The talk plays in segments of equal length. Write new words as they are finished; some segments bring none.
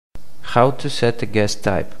How to set a guest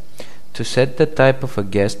type. To set the type of a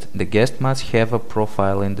guest, the guest must have a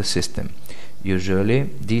profile in the system. Usually,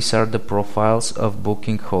 these are the profiles of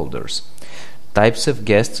booking holders. Types of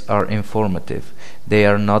guests are informative. They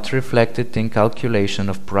are not reflected in calculation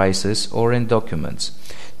of prices or in documents.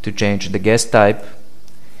 To change the guest type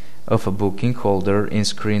of a booking holder in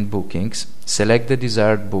screen bookings, select the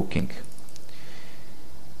desired booking.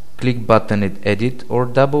 Click button Edit or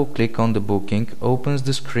double click on the booking opens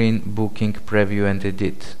the screen Booking Preview and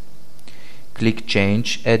Edit. Click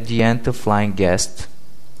Change at the end of Flying Guest.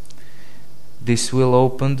 This will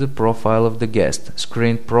open the profile of the guest,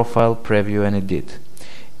 Screen Profile Preview and Edit.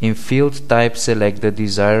 In Field Type select the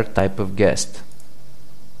desired type of guest.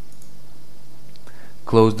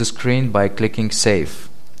 Close the screen by clicking Save.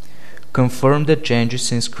 Confirm the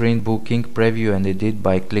changes in Screen Booking Preview and Edit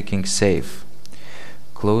by clicking Save.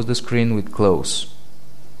 Close the screen with Close.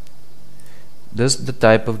 Thus the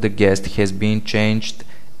type of the guest has been changed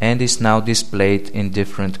and is now displayed in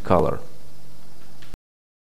different color.